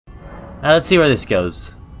Now let's see where this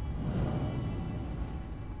goes.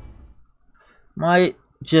 Might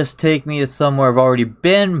just take me to somewhere I've already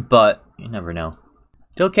been, but you never know.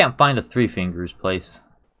 Still can't find a Three Fingers place.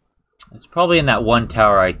 It's probably in that one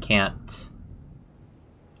tower I can't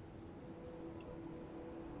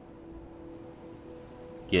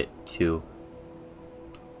get to.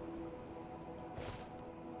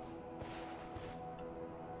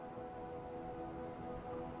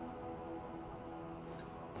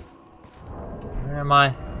 Where am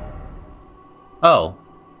I? Oh.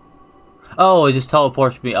 Oh, it just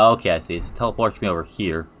teleports me. Oh, okay, I see. It teleports me over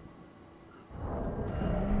here.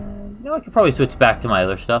 You know, I could probably switch back to my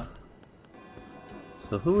other stuff.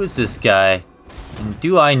 So who is this guy? And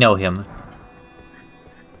do I know him?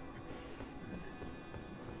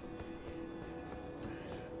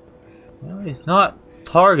 Well, he's not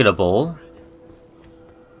targetable.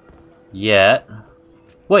 Yet.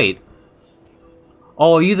 Wait.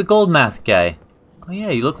 Oh, are you the gold mask guy? Oh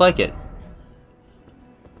yeah, you look like it.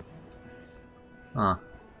 Huh.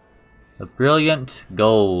 A brilliant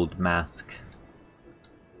gold mask.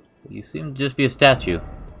 You seem to just be a statue.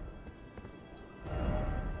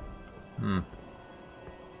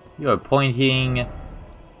 You are pointing...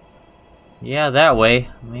 Yeah, that way.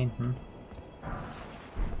 I mean,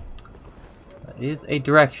 That is a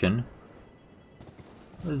direction.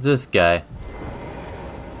 What is this guy? Is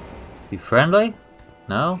he friendly?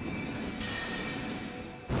 No?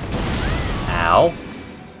 Ow.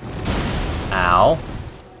 Ow.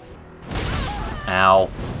 Ow.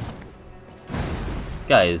 This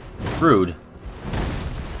guy is rude.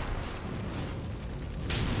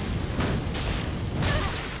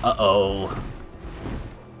 Uh-oh.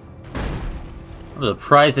 I'm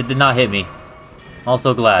surprised it did not hit me.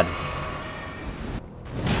 Also glad.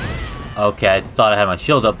 Okay, I thought I had my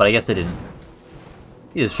shield up, but I guess I didn't.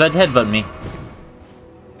 He just tried to headbutt me.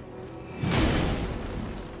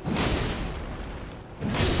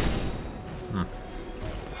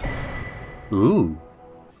 Ooh.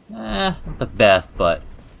 Not the best, but...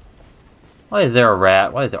 Why is there a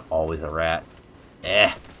rat? Why is there always a rat?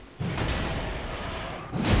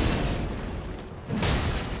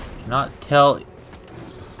 Cannot tell...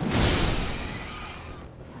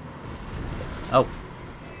 Oh.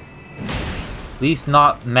 At least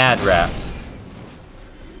not mad rat.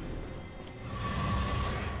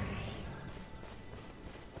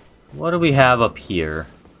 What do we have up here?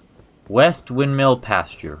 West Windmill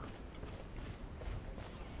Pasture.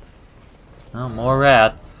 Oh, more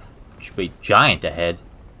rats. Should be giant ahead.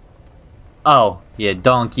 Oh, yeah,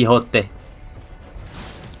 Don Quixote.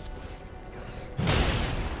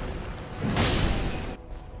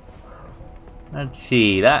 Let's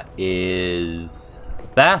see, that is...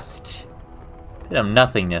 Vast. Bit of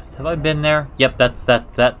nothingness. Have I been there? Yep, that's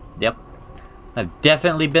that. Yep. I've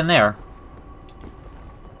definitely been there.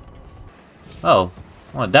 Oh,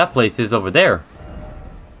 well, that place is over there.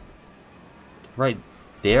 Right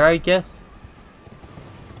there, I guess?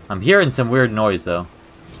 I'm hearing some weird noise, though.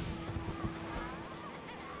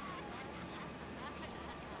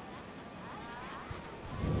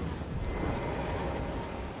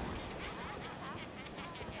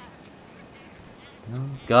 Well,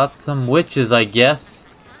 got some witches, I guess.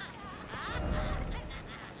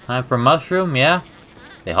 Time for mushroom, yeah?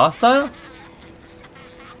 They hostile?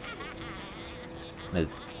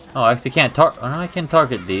 Oh, I actually can't target. Oh, no, I can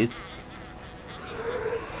target these.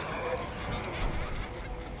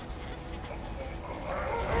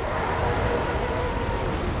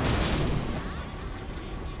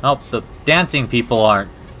 Oh, the dancing people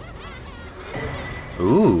aren't.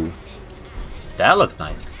 Ooh. That looks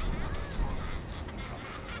nice.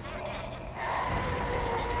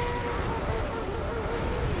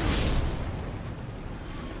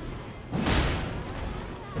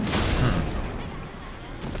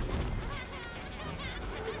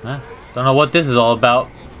 Don't know what this is all about.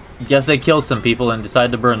 Guess they killed some people and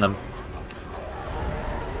decided to burn them.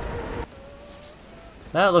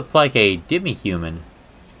 That looks like a demi-human.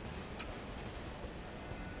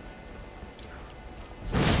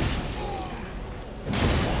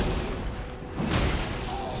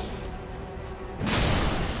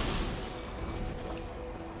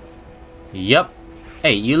 Yep.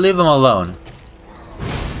 Hey, you leave him alone.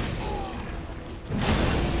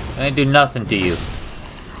 I ain't do nothing to you.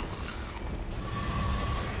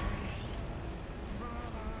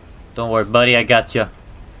 Don't worry, buddy, I got you.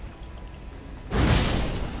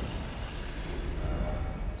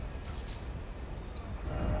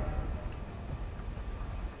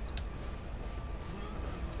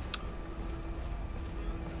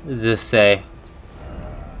 What does this say?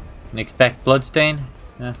 Can expect bloodstain?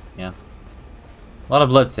 Yeah. A lot of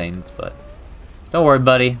bloodstains, but don't worry,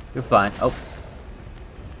 buddy. You're fine. Oh.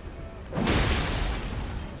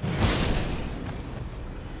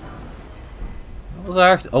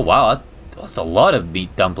 Oh wow, that's a lot of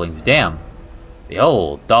meat dumplings. Damn.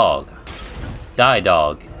 Behold, dog. Die,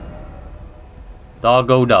 dog.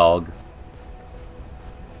 Doggo dog.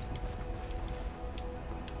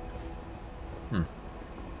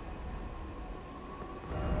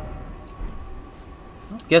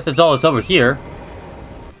 Guess that's all that's over here.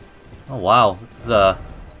 Oh wow, this is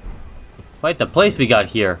quite the place we got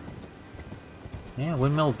here. Yeah,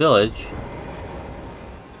 Windmill Village.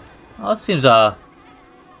 Oh, this seems a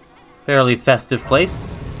fairly festive place.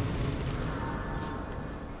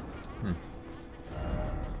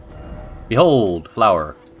 Behold,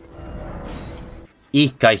 flower.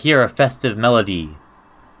 Eek, I hear a festive melody.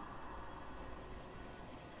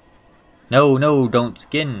 No, no, don't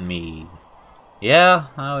skin me. Yeah,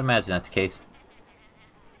 I would imagine that's the case.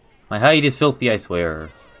 My hide is filthy, I swear.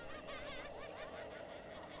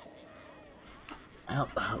 Well,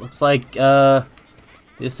 looks like, you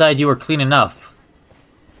decided you were clean enough.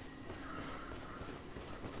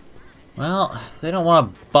 Well, if they don't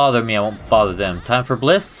want to bother me, I won't bother them. Time for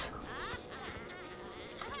bliss?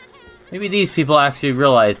 Maybe these people actually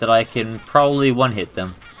realize that I can probably one-hit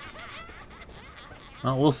them.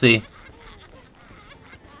 Well, we'll see.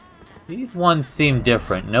 These ones seem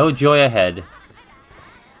different. No joy ahead.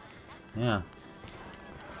 Yeah.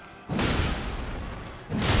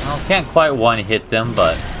 Well, can't quite one-hit them,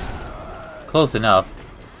 but close enough.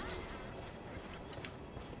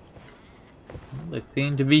 They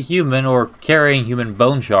seem to be human, or carrying human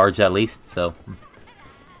bone shards at least, so...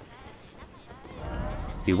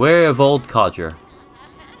 Beware of old codger.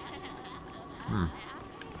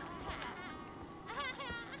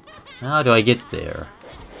 How do I get there?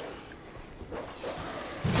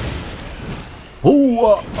 Ooh,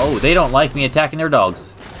 oh, they don't like me attacking their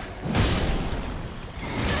dogs.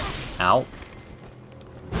 Ow.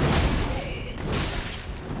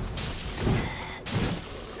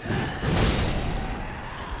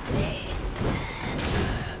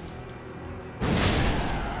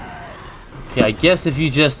 Okay, I guess if you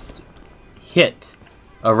just hit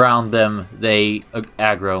around them, they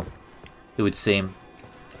aggro, it would seem.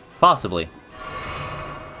 Possibly.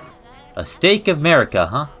 A Steak of America,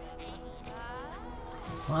 huh?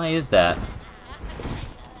 Why is that?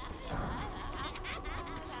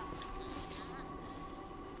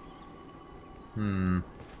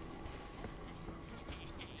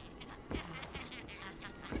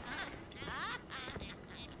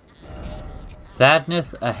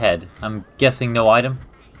 Sadness ahead. I'm guessing no item.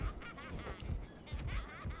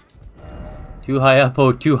 Too high up,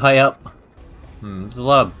 oh, too high up. There's a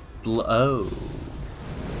lot of oh.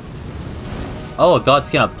 Oh, a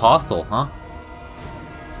Godskin Apostle, huh?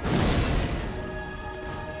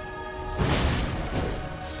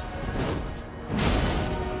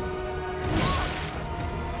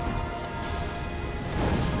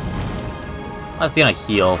 That's gonna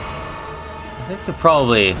heal. I think could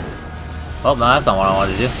probably... Oh, no, that's not what I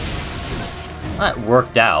wanted to do. That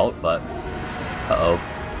worked out, but... Uh-oh.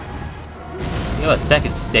 You have a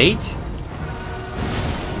second stage?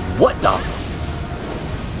 What the?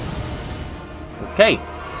 Okay.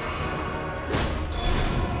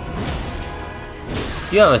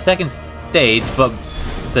 You have a second stage, but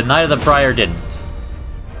the Night of the Prior didn't.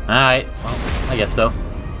 Alright, well, I guess so.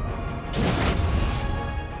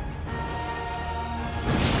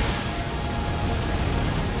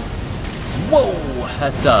 Whoa!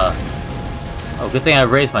 That's, oh, good thing I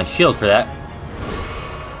raised my shield for that.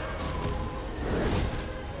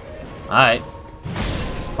 Alright.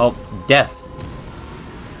 Oh, death.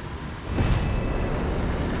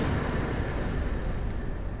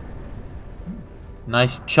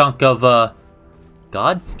 Nice chunk of,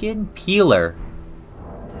 Godskin Peeler.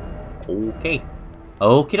 Okay.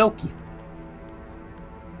 Okie dokie.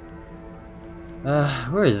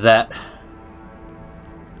 Where is that?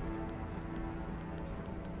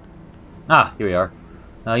 Ah, here we are.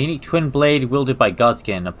 Unique twin blade wielded by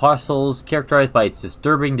Godskin Apostles, characterized by its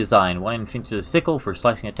disturbing design. One infinitive a sickle for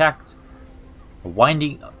slashing attacks. A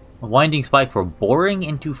winding spike for boring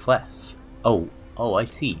into flesh. Oh, I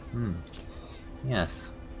see.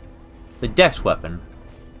 Yes. It's a dex weapon.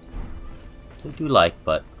 Which I do like,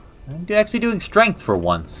 but I'm actually doing strength for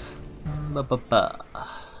once.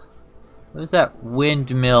 There's that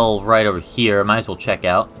windmill right over here. Might as well check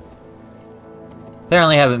out.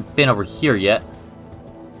 Apparently haven't been over here yet.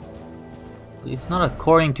 At least not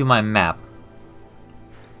according to my map.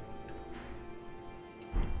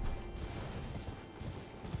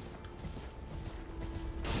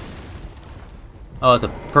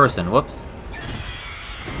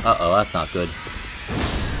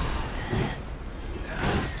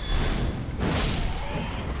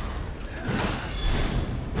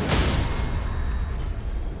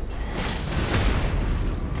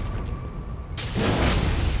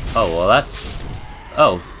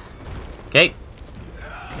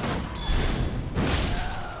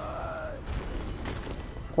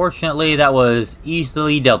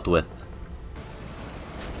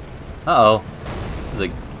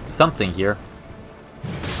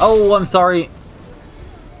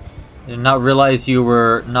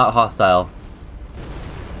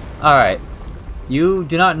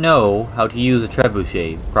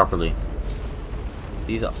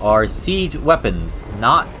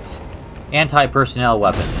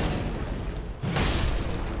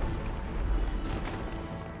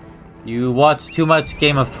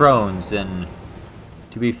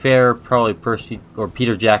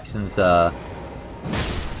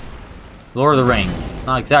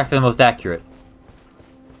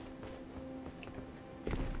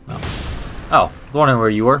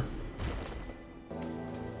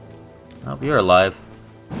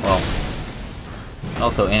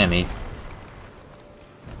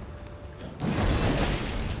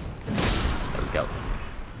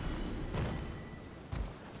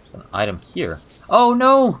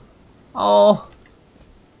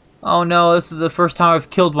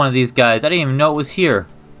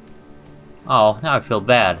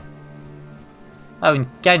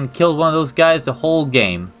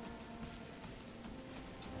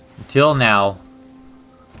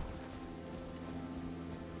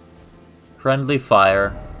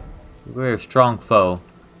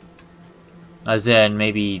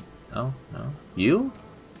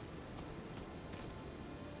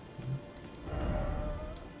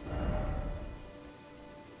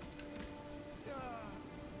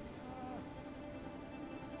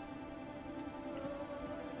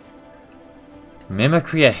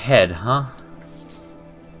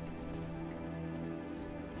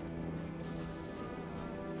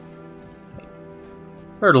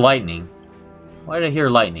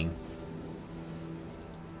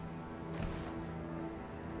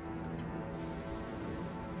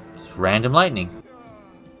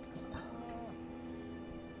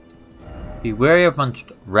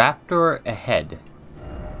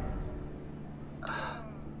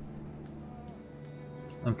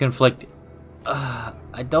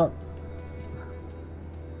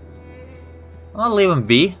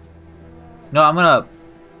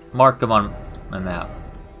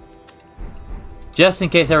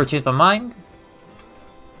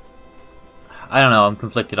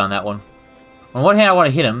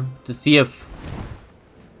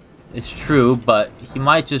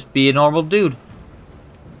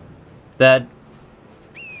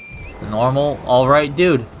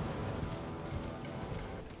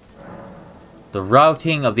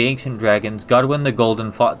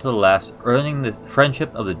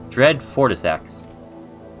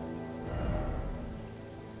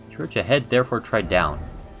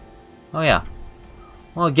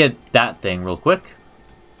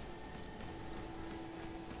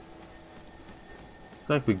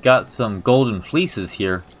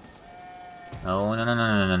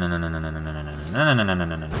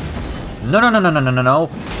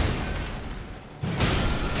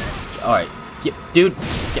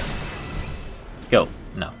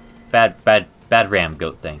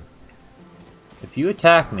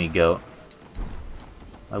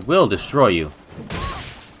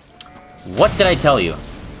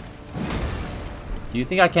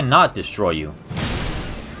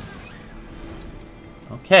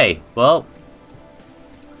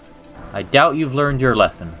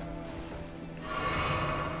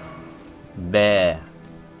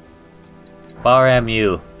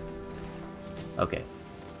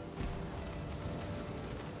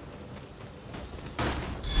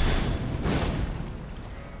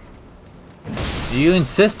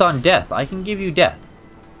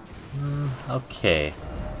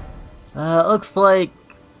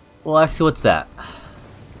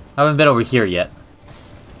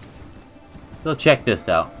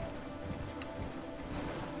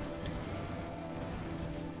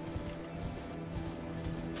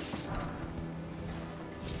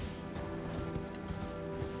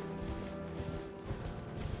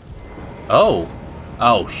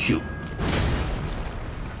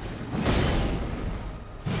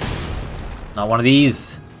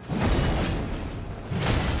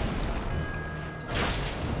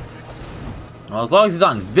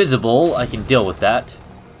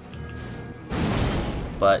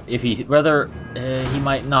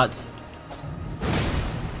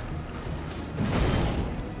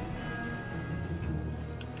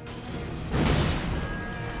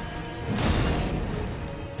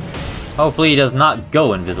 Hopefully he does not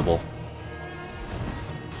go invisible.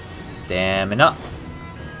 Stamina.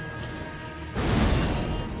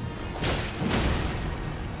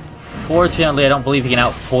 Fortunately, I don't believe he can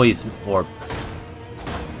outpoise or...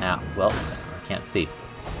 Ah, well, I can't see. See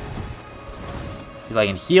if I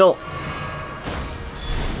can heal.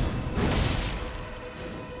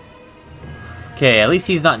 Okay, at least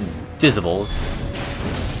he's not invisible.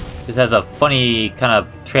 Just has a funny, kind of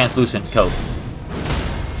translucent coat.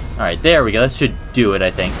 Alright, there we go. That should do it,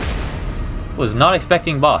 I think. Was not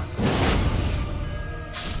expecting boss.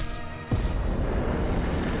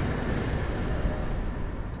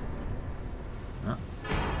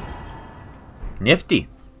 Nifty.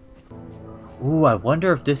 Ooh, I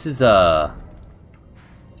wonder if this is a...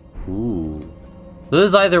 Ooh. This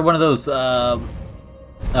is either one of those,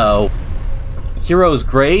 heroes'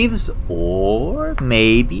 graves, or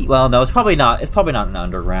maybe... Well, no, it's probably not. It's probably not an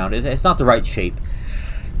underground. It's not the right shape.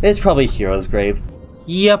 It's probably a hero's grave.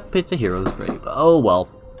 Yep, it's a hero's grave. Oh, well.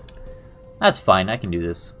 That's fine. I can do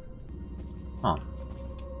this. Huh.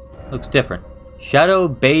 Looks different. Shadow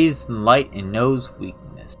bathes in light and knows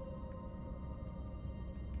weakness.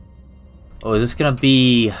 Oh, is this gonna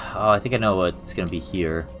be... Oh, I think I know what's gonna be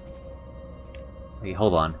here. Wait,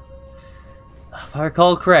 hold on. If I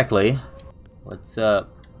recall correctly, let's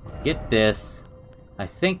get this. I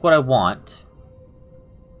think what I want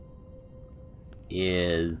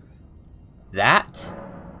is that.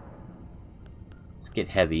 Let's get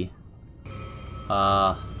heavy.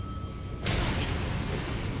 I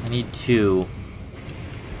need to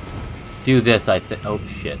do this, I think. Oh,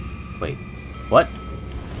 shit. Wait. What?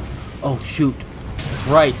 Oh, shoot. That's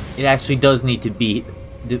right. It actually does need to be...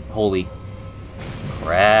 Holy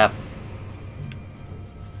crap.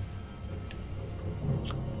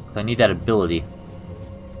 So I need that ability.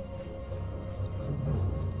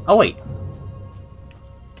 Oh, wait.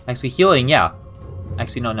 Actually, healing, yeah.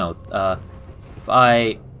 Actually, no. If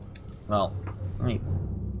I... Well, let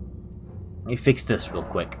me fix this real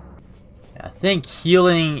quick. I think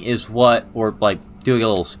healing is what... Or, like, doing a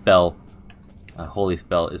little spell. A holy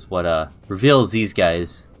spell is what, reveals these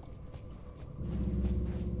guys.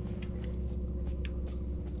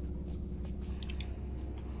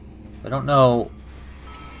 I don't know...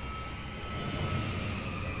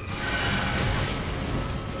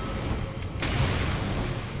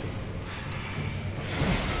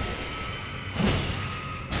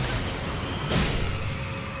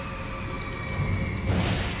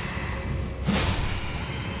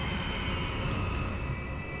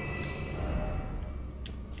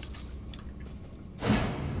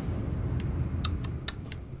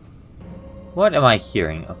 What am I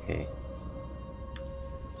hearing? Okay.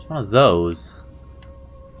 It's one of those.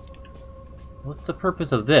 What's the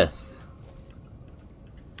purpose of this?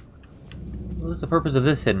 What's the purpose of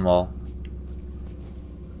this hidden wall?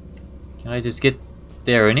 Can I just get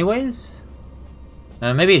there anyways?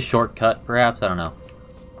 Maybe a shortcut, perhaps? I don't know.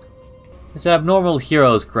 It's an abnormal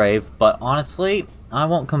hero's grave, but honestly, I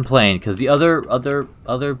won't complain, because the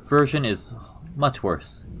other version is much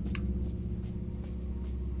worse.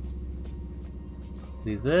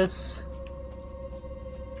 See this?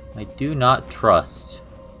 I do not trust.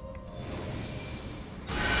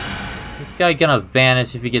 This guy gonna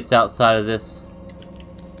vanish if he gets outside of this.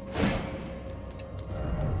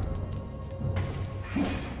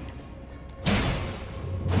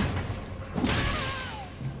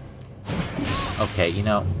 Okay, you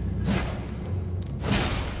know.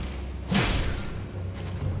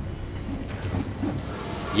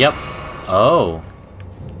 Yep. Oh.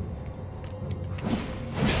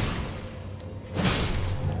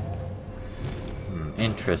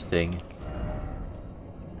 Interesting.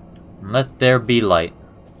 Let there be light.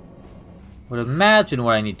 Would imagine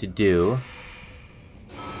what I need to do.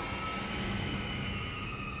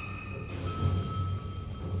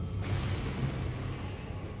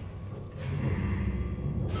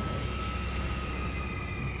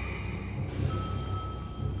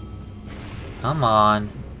 Come on.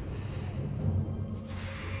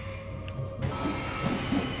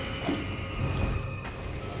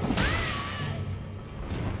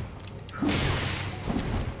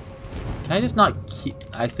 Can I just not keep...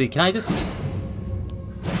 Actually, can I just...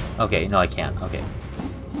 Okay, no I can't. Okay.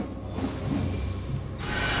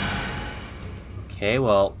 Okay,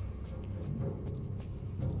 well...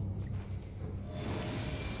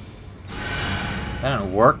 That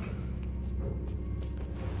didn't work.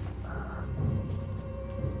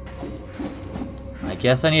 I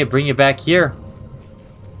guess I need to bring you back here.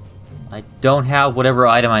 I don't have whatever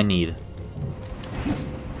item I need.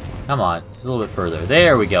 Come on, just a little bit further.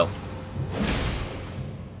 There we go.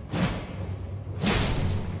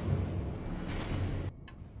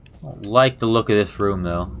 don't like the look of this room,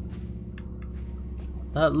 though.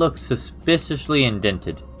 That looks suspiciously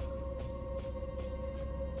indented.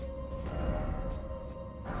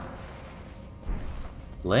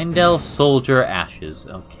 Lendell Soldier Ashes.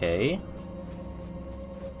 Okay.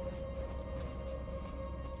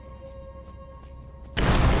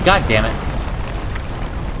 God damn it.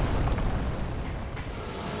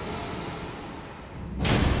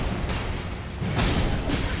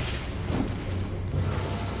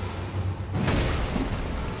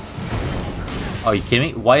 Oh, are you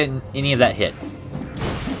kidding me? Why didn't any of that hit?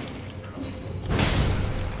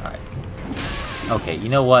 Alright. Okay, you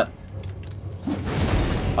know what?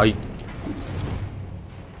 Are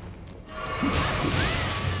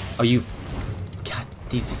you... God,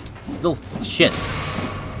 these little shits.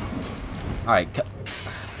 Alright.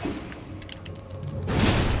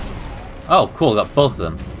 Oh, cool, got both of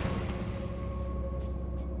them.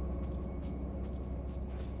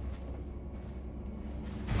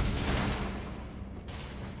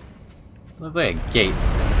 Looks like a gate.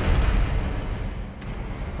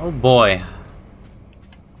 Oh boy.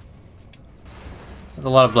 There's a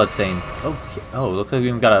lot of bloodstains. Okay. Oh, looks like we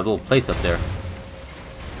even got a little place up there.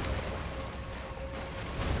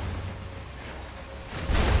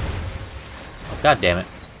 Oh, God damn it.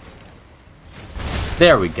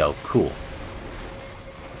 There we go. Cool.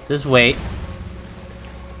 Just wait.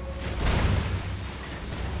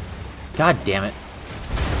 God damn it.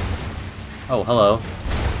 Oh, hello.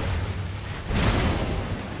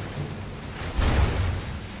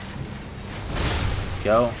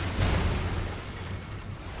 Go.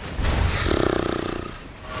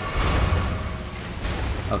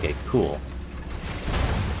 Okay, cool.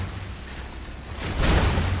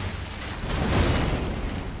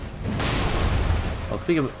 Well,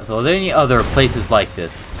 speaking of, so are there any other places like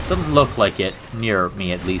this? Doesn't look like it, near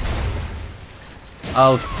me at least.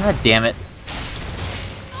 Oh, god damn it.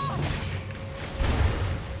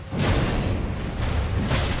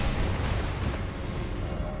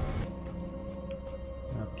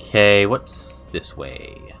 Okay, what's this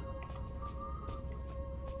way?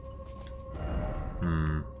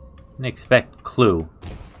 Didn't expect clue.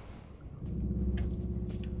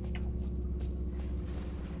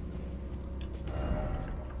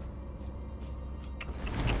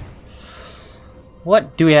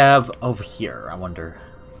 What do we have over here, I wonder?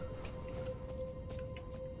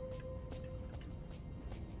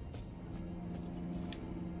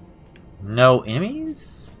 No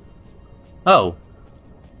enemies? Oh.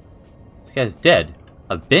 This guy's dead.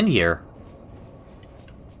 I've been here.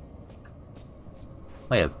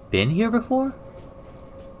 Wait, I've been here before?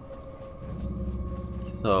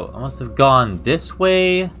 So, I must have gone this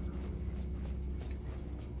way.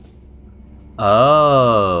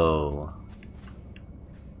 Oh.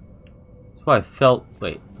 That's where I felt...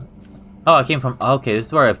 Wait. Oh, I came from... Okay, this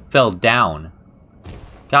is where I fell down.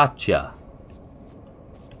 Gotcha.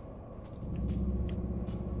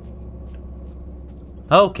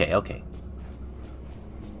 Okay, okay.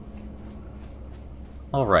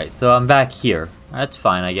 Alright, so I'm back here. That's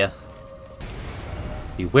fine, I guess.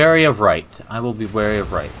 Be wary of right. I will be wary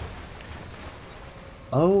of right.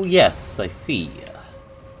 Oh, yes, I see.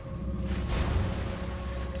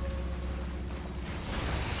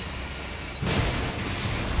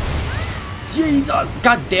 Jesus!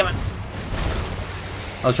 God damn it!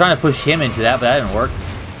 I was trying to push him into that, but that didn't work.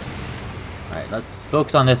 Alright, let's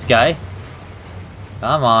focus on this guy.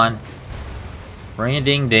 Come on. Ring a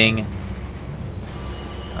ding ding.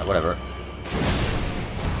 Whatever.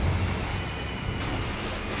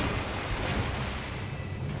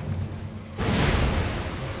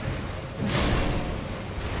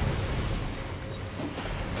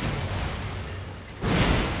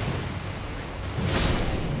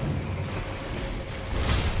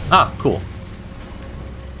 Ah, cool.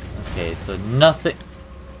 Okay, so nothing...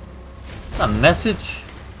 A message?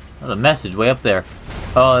 There's a message way up there.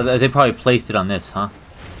 Oh, they probably placed it on this, huh?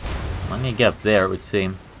 I need to get up there, it would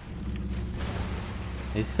seem.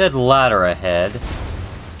 They said ladder ahead.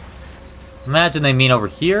 Imagine they mean over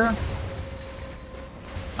here?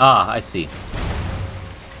 Ah, I see.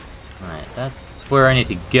 Alright, that's where I need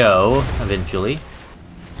to go, eventually.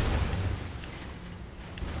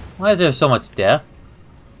 Why is there so much death?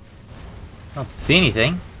 I don't see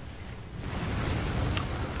anything.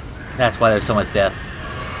 That's why there's so much death.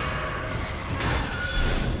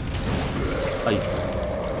 Oh,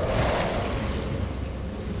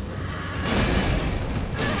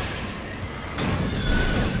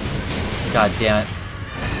 God damn it.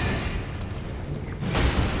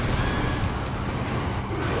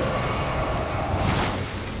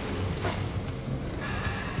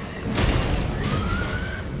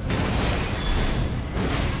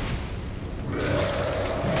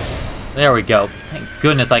 There we go. Thank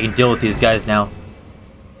goodness I can deal with these guys now.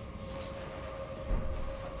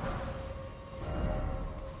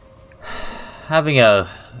 Having a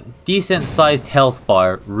decent-sized health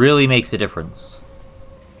bar really makes a difference.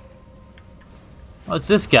 Oh, it's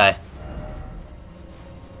this guy.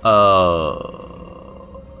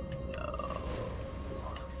 Oh... no.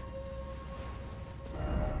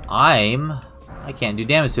 I can't do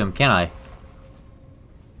damage to him, can I?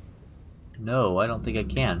 No, I don't think I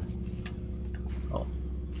can. Oh,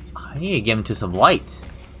 I need to get him to some light.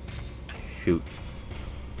 Shoot.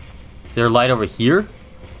 Is there light over here?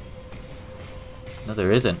 No,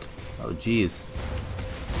 there isn't. Oh, jeez.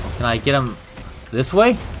 Well, can I get him this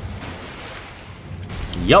way?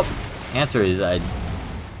 Yup. Answer is a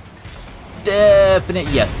definite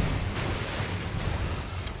yes.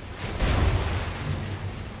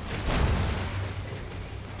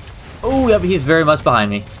 Oh, yep, he's very much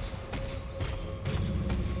behind me.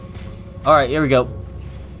 Alright, here we go.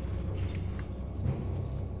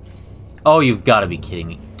 Oh, you've got to be kidding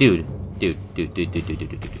me. Dude. Get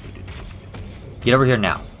over here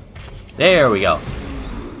now. There we go.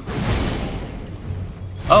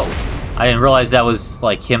 Oh, I didn't realize that was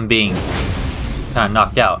like him being kind of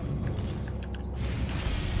knocked out.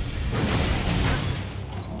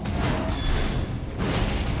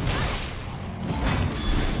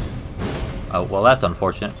 Oh, well, that's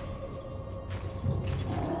unfortunate.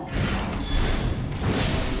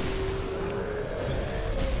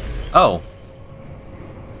 Oh.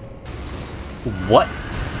 What?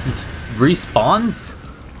 He respawns?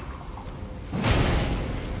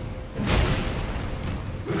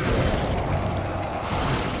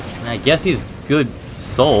 I guess he's good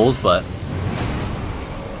souls, but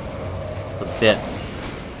it's a bit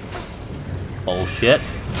bullshit.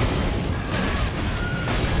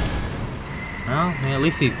 Well, I mean, at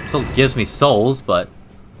least he still gives me souls, but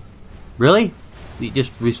really? He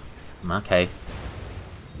just okay.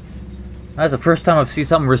 That's the first time I've seen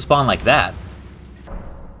something respawn like that. I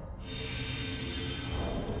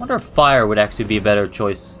wonder if fire would actually be a better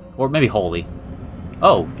choice. Or maybe holy.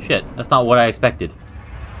 Oh, shit. That's not what I expected.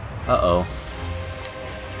 Uh-oh.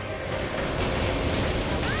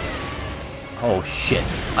 Oh, shit.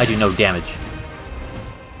 I do no damage.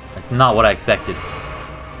 That's not what I expected.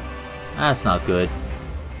 That's not good.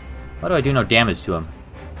 Why do I do no damage to him?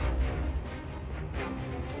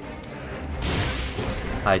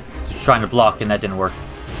 I was trying to block and that didn't work.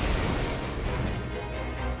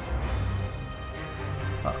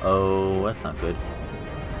 Uh-oh, that's not good.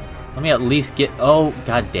 Let me at least get... Oh,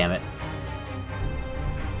 god damn it.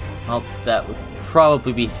 Well, that would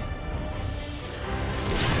probably be...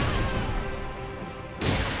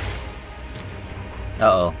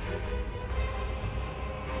 Uh-oh.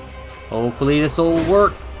 Hopefully this will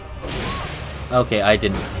work. Okay, I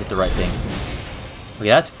didn't hit the right thing. Okay,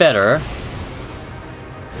 that's better.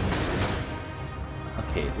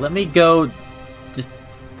 Okay, let me go... Just...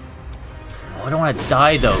 Oh, I don't want to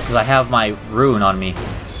die, though, because I have my rune on me.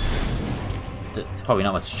 That's probably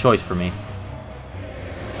not much choice for me.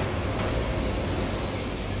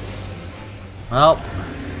 Well...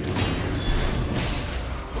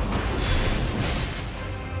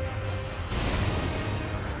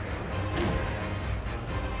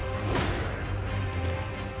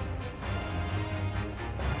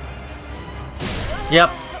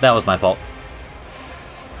 Yep, that was my fault.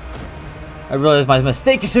 I realized my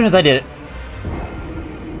mistake as soon as I did it.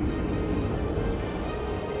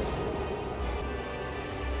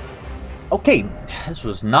 Okay, this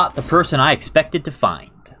was not the person I expected to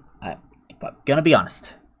find. I'm gonna be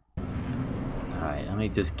honest. Alright, let me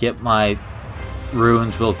just get my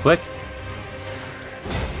runes real quick.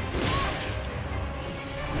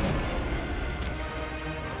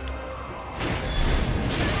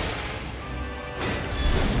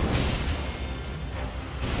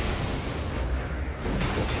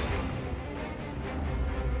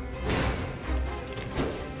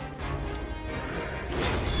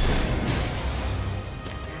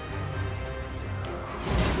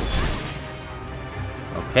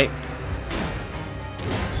 Okay.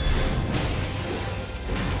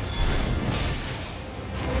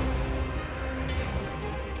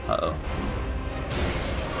 Uh-oh.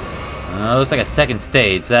 Looks like a second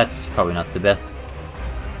stage. That's probably not the best.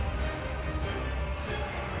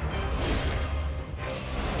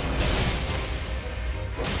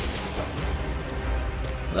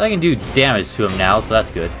 I can do damage to him now, so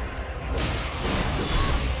that's good.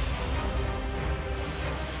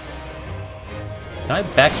 Can I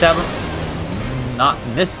backstab him? Not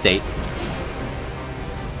in this state.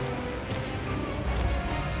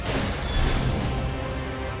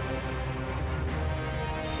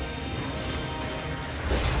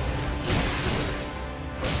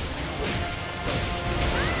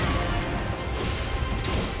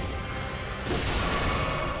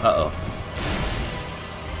 Uh-oh.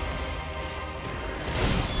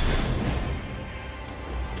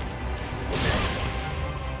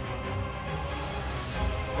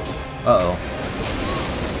 Uh-oh.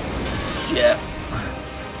 Shit.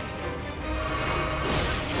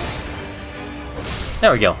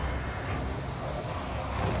 There we go.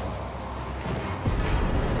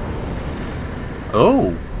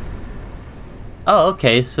 Oh. Oh,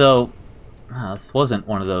 okay, so... this wasn't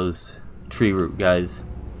one of those tree root guys.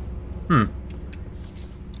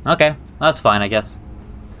 Okay, that's fine, I guess.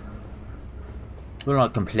 We'll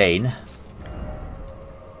not complain.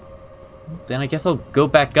 Then I guess I'll go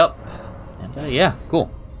back up. And, yeah,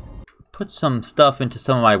 cool. Put some stuff into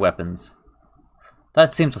some of my weapons.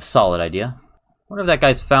 That seems a solid idea. Wonder if that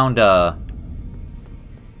guy's found, Oh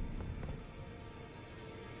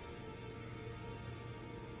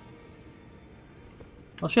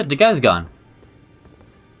shit, the guy's gone.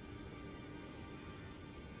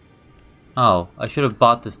 Oh, I should have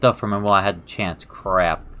bought the stuff from him while I had the chance.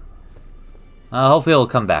 Crap. Hopefully it'll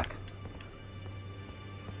come back.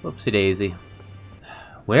 Whoopsie daisy.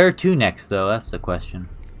 Where to next, though? That's the question.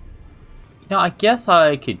 You know, I guess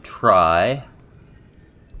I could try...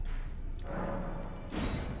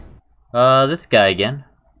 this guy again.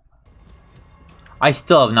 I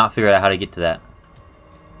still have not figured out how to get to that.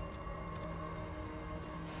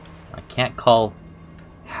 I can't call...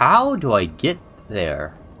 How do I get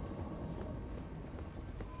there?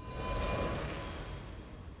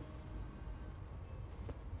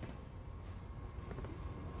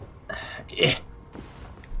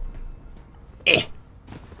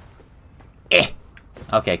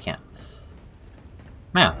 Okay, I can't.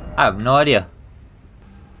 Man, I have no idea.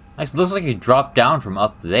 It looks like you dropped down from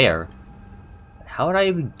up there. How would I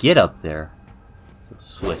even get up there?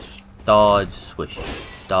 Swish, dodge, swish,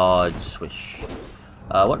 dodge, swish.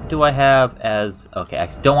 What do I have as... Okay, I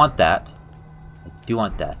don't want that. I do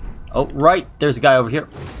want that. Oh, right! There's a guy over here.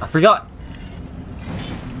 I forgot!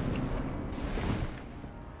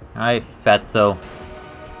 Alright, fatso.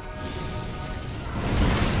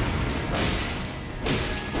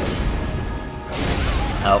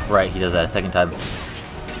 Oh, right, he does that a second time.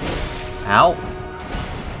 Ow.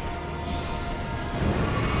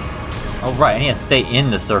 Oh, right, I need to stay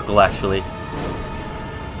in the circle, actually.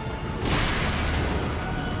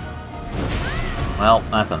 Well,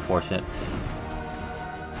 that's unfortunate.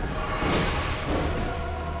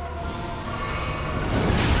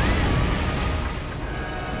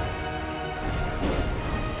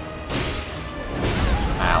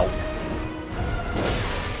 Ow.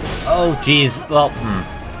 Oh, jeez. Well,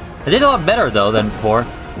 I did a lot better, though, than before.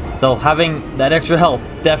 So having that extra health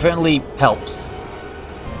definitely helps.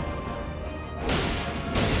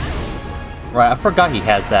 Right, I forgot he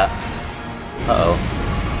has that.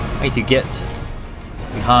 Uh-oh. I need to get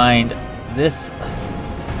behind this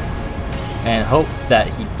and hope that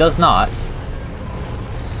he does not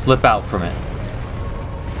slip out from it.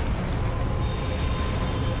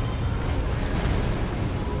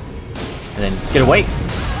 And then get away.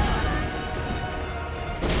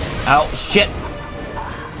 Ow, shit.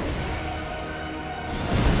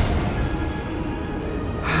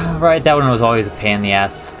 Right, that one was always a pain in the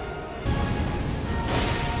ass.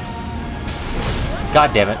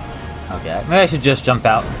 God damn it. Okay, maybe I should just jump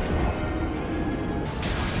out.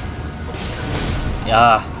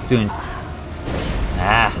 Yeah,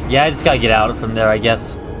 yeah, I just gotta get out from there, I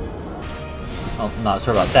guess. Oh, I'm not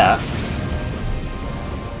sure about that.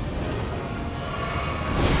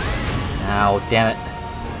 Ow, damn it.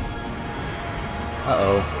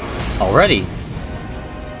 Uh-oh. Already?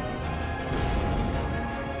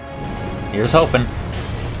 Here's hoping.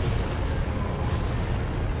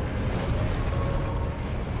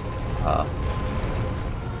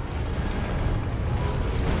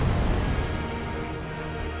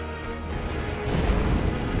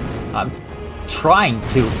 I'm trying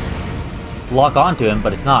to lock onto him,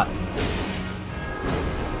 but it's not.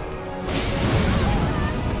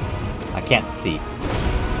 I can't see.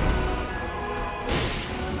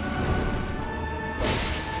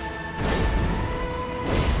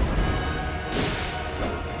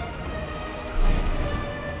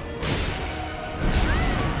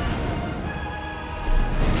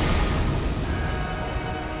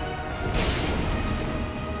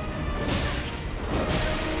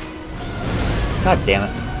 God damn it.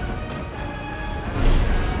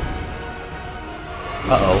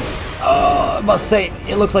 Uh-oh. I must say,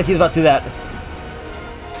 it looks like he's about to do that.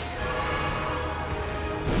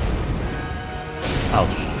 Oh,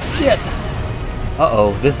 shit.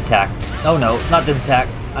 Uh-oh, this attack. Oh no, not this attack.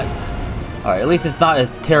 Alright, at least it's not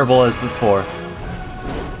as terrible as before.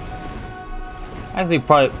 Actually,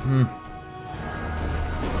 probably.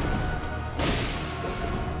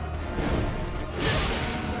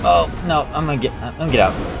 Oh no, I'm gonna get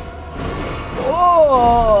out.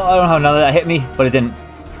 Oh, I don't know how none of that hit me, but it didn't.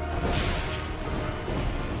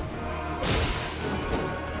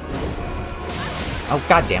 Oh,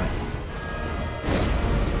 god damn it.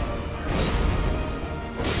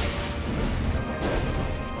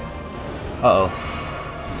 Uh-oh.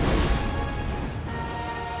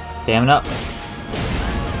 Stamina up.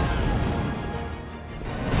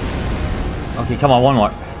 Okay, come on, one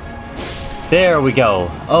more. There we go.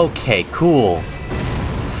 Okay, cool.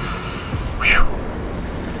 Whew.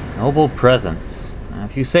 Noble presence.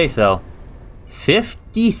 If you say so.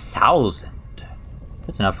 50,000.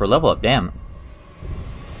 That's enough for a level up, damn.